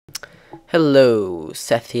Hello,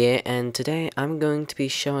 Seth here, and today I'm going to be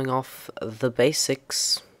showing off the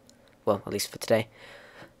basics, well, at least for today,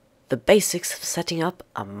 the basics of setting up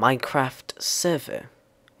a Minecraft server,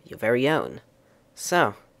 your very own.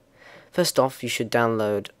 So, first off, you should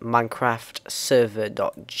download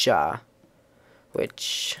minecraftserver.jar,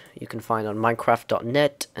 which you can find on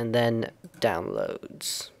minecraft.net, and then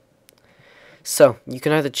downloads. So, you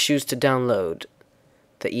can either choose to download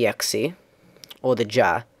the exe, or the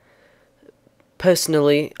jar.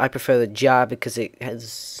 Personally, I prefer the jar because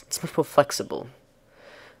it's much more flexible,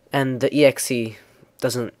 and the exe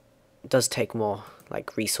does take more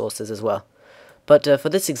like resources as well. But for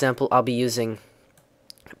this example, I'll be using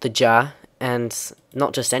the jar, and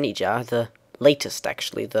not just any jar, the latest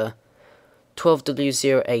actually, the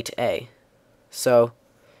 12W08A. So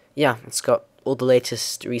yeah, it's got all the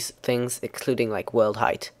latest things, including like world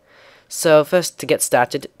height. So first, to get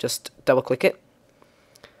started, just double click it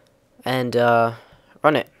and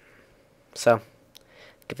run it. So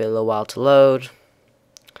give it a little while to load.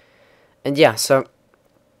 And yeah, so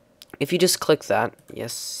if you just click that,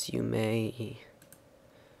 yes, you may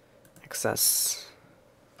access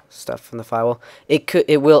stuff from the firewall.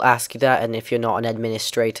 It will ask you that, and if you're not an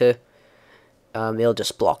administrator, it'll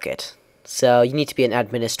just block it. So you need to be an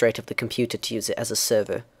administrator of the computer to use it as a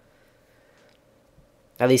server.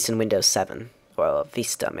 At least in Windows 7 or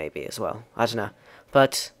Vista maybe as well. I don't know,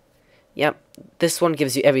 but yep, this one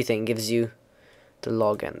gives you everything. It gives you the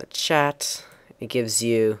log and the chat. It gives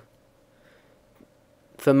you,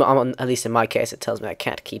 at least in my case, it tells me I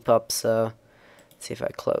can't keep up. So let's see if I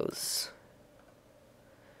close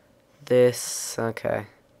this. Okay.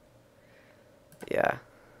 Yeah.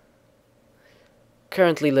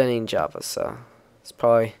 Currently learning Java, so it's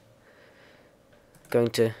probably going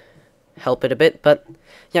to help it a bit. But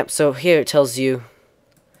yep. So here it tells you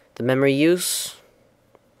the memory use.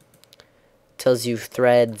 Tells you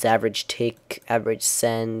threads, average tick, average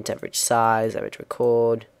send, average size, average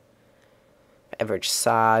record, average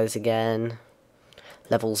size again,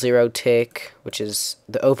 level 0 tick, which is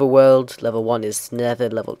the overworld, level 1 is nether,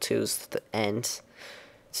 level 2 is the end.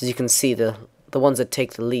 So you can see the ones that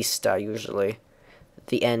take the least are usually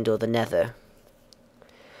the end or the nether.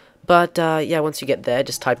 But yeah, once you get there,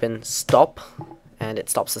 just type in stop, and it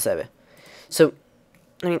stops the server. So,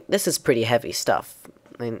 I mean, this is pretty heavy stuff.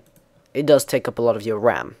 I mean, it does take up a lot of your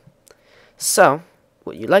RAM. So,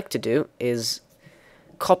 what you like to do is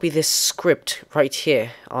copy this script right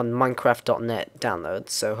here on minecraft.net download.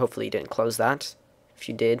 So hopefully you didn't close that. If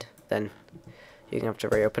you did, then you're going to have to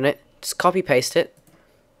reopen it. Just copy paste it.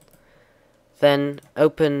 Then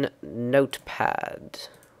open Notepad.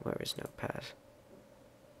 Where is Notepad?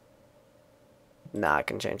 Nah, I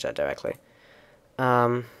can change that directly.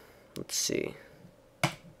 Let's see.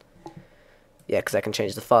 Yeah, because I can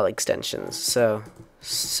change the file extensions. So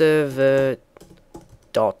server.bat.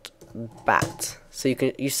 So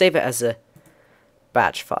you save it as a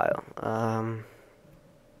batch file.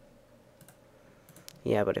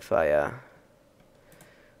 Yeah, but if I let's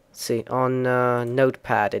see, on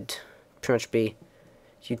Notepad, it'd pretty much be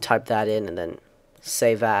you type that in and then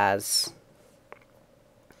save as.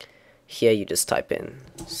 Here you just type in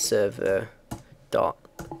server.bat.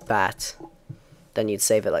 Then you'd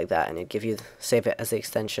save it like that, and it'd save it as the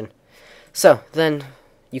extension. So then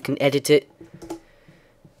you can edit it,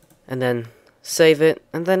 and then save it,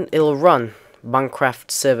 and then it'll run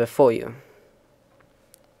Minecraft server for you.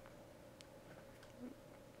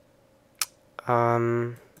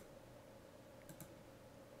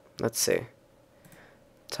 Let's see.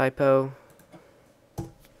 Typo.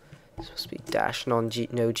 It's supposed to be dash no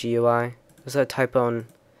GUI. Is that a typo on?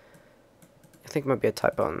 I think it might be a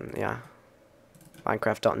typo on, yeah.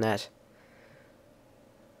 Minecraft.net.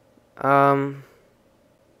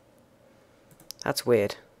 That's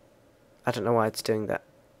weird. I don't know why it's doing that.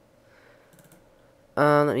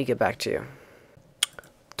 Let me get back to you.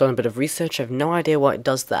 Done a bit of research. I have no idea why it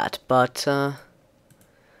does that, but I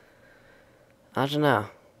don't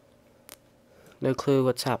know. No clue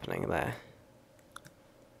what's happening there.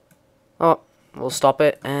 Oh, we'll stop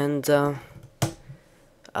it, and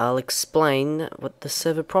I'll explain what the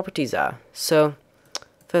server properties are. So,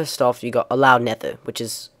 first off, you got allow nether, which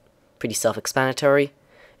is pretty self-explanatory.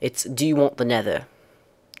 It's, do you want the nether?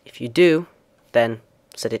 If you do, then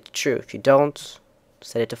set it to true. If you don't,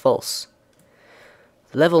 set it to false.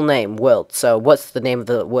 Level name, world. So, what's the name of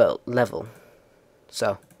the world level?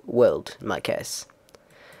 So, world, in my case.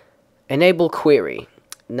 Enable query.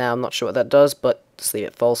 Now, I'm not sure what that does, but just leave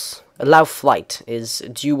it false. Allow flight is,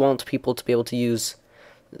 do you want people to be able to use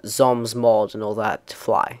Zoms mod and all that to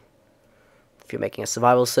fly? If you're making a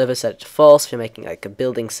survival server, set it to false. If you're making like a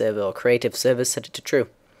building server or creative server, set it to true,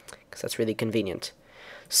 because that's really convenient.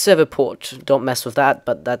 Server port, don't mess with that,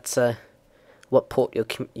 but that's what port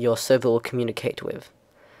your server will communicate with.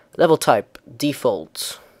 Level type,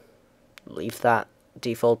 default. Leave that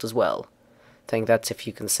default as well. I think that's if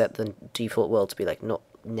you can set the default world to be like not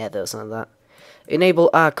nether or something like that. Enable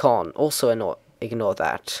Archon, also ignore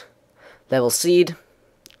that. Level seed,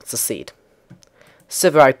 it's a seed.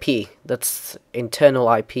 Server IP, that's internal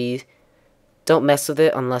IP. Don't mess with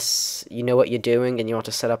it unless you know what you're doing and you want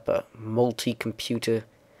to set up a multi-computer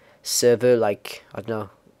server, like, I don't know,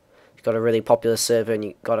 you've got a really popular server and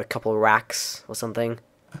you've got a couple racks or something,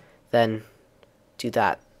 then do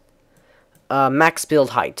that. Max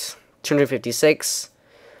build height, 256.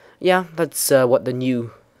 Yeah, that's what the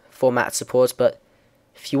new format supports, but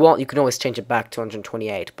if you want, you can always change it back to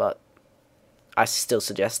 128, but I still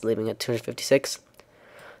suggest leaving it 256.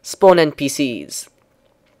 Spawn NPCs.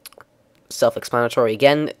 Self-explanatory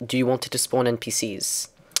again. Do you want it to spawn NPCs?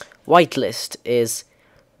 Whitelist is,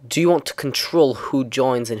 do you want to control who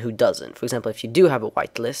joins and who doesn't? For example, if you do have a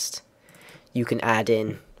whitelist, you can add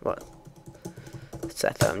in what?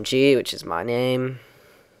 MrSethOMG, which is my name.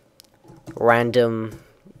 Random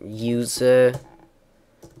user.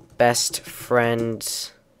 Best friend.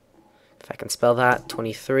 If I can spell that.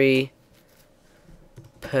 23.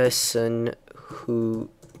 Person who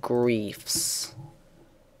griefs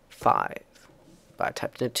 5. But I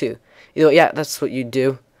typed in a 2. Yeah, that's what you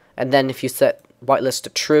do. And then if you set whitelist to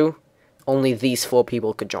true, only these 4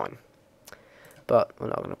 people could join. But we're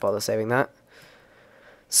not going to bother saving that.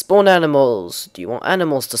 Spawn animals. Do you want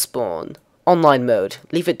animals to spawn? Online mode.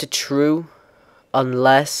 Leave it to true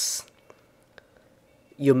unless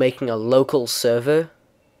you're making a local server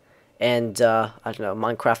and I don't know,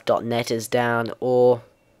 Minecraft.net is down, or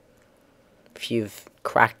if you've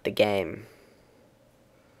cracked the game.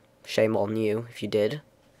 Shame on you if you did.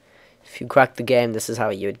 If you cracked the game, this is how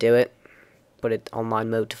you would do it. Put it online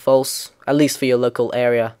mode to false, at least for your local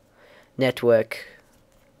area network,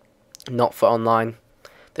 not for online.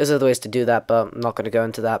 There's other ways to do that, but I'm not going to go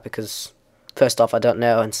into that because first off, I don't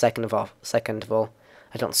know, and second of all,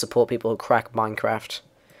 I don't support people who crack Minecraft.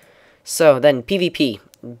 So then PvP.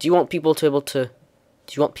 Do you want people to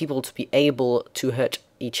be able to hurt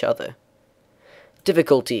each other?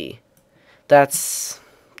 Difficulty. That's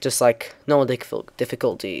just like normal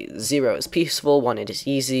difficulty. 0 is peaceful, 1 it is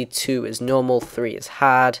easy, 2 is normal, 3 is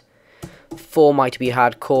hard, 4 might be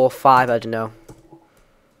hardcore, 5 I don't know.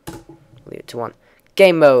 Leave it to 1.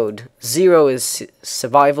 Game mode. 0 is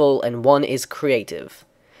survival and 1 is creative.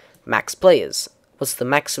 Max players. What's the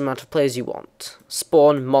maximum amount of players you want?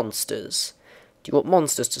 Spawn monsters. Do you want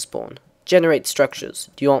monsters to spawn? Generate structures.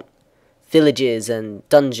 Do you want villages and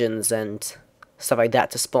dungeons and stuff like that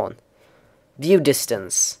to spawn? View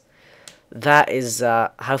distance. That is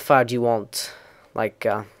how far do you want like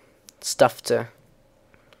stuff to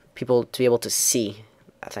people to be able to see,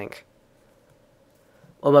 I think.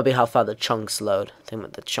 Or maybe how far the chunks load. I think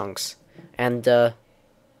with the chunks. And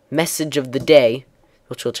message of the day,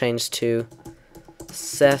 which will change to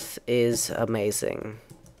Seth is amazing.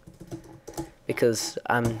 Because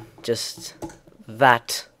I'm just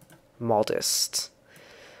that modest.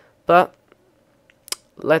 But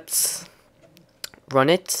let's run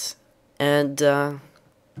it, and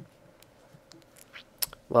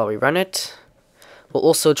while we run it, we'll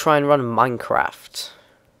also try and run Minecraft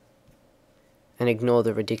and ignore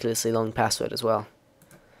the ridiculously long password as well.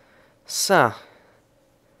 So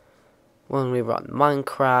when we run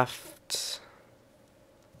Minecraft,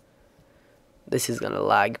 this is gonna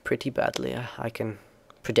lag pretty badly, I can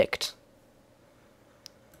predict.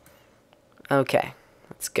 Okay,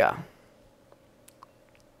 let's go.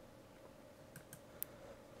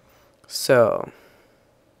 So,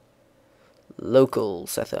 local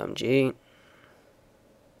SethOMG,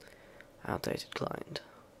 outdated client.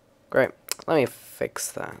 Great, let me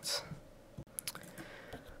fix that.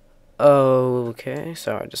 Okay,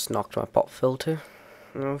 sorry, I just knocked my pop filter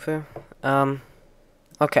over.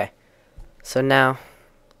 Okay. So now,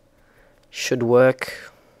 should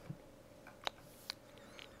work,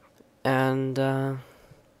 and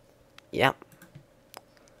yeah,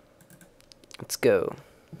 let's go.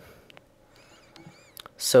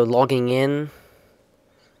 So logging in,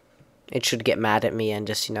 it should get mad at me and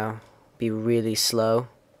just, you know, be really slow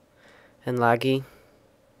and laggy,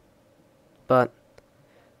 but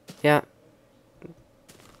yeah,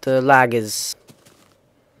 the lag is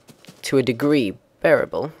to a degree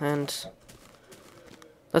bearable, and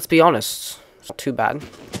let's be honest, it's not too bad.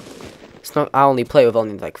 It's not. I only play with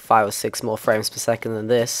only like 5 or 6 more frames per second than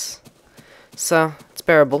this, so it's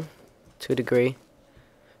bearable. to a degree.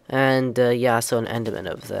 And yeah, I saw an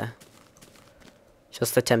Enderman over there.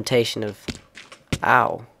 Just the temptation of,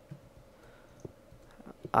 ow.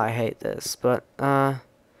 I hate this, but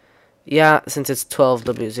yeah, since it's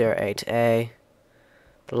 12W08A,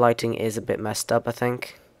 the lighting is a bit messed up, I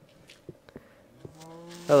think.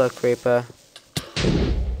 Hello, creeper.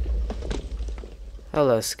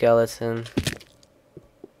 Hello, skeleton.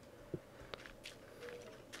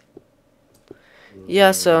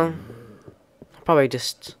 Yeah, so I probably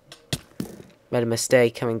just made a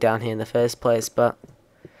mistake coming down here in the first place, but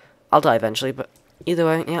I'll die eventually. But either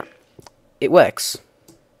way, yeah, it works.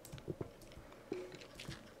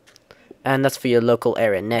 And that's for your local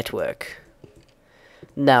area network.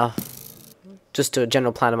 Now, just a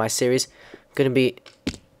general plan of my series, I'm going to be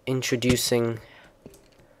introducing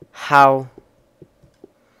how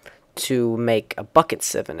to make a bucket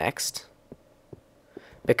server next,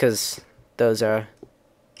 because those are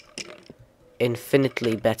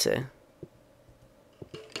infinitely better.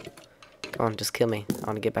 Come on, just kill me. I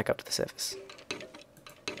want to get back up to the surface.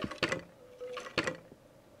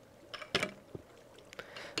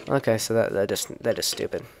 Okay, so they're just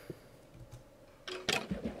stupid.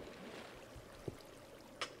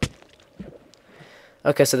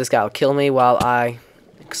 Okay, so this guy will kill me while I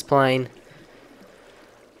explain.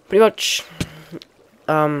 Pretty much,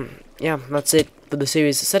 yeah, that's it for the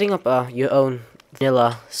series. Setting up your own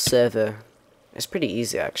vanilla server is pretty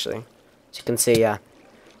easy, actually. As you can see, yeah,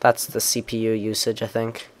 that's the CPU usage, I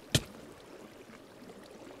think.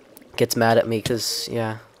 Gets mad at me because,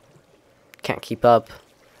 yeah, can't keep up.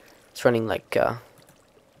 It's running like, yeah,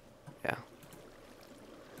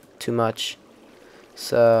 too much.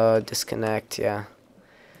 So, disconnect, yeah.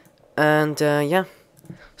 And, yeah,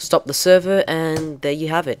 stop the server, and there you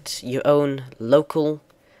have it. Your own local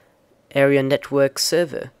area network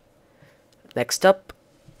server. Next up,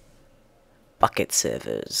 bucket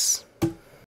servers.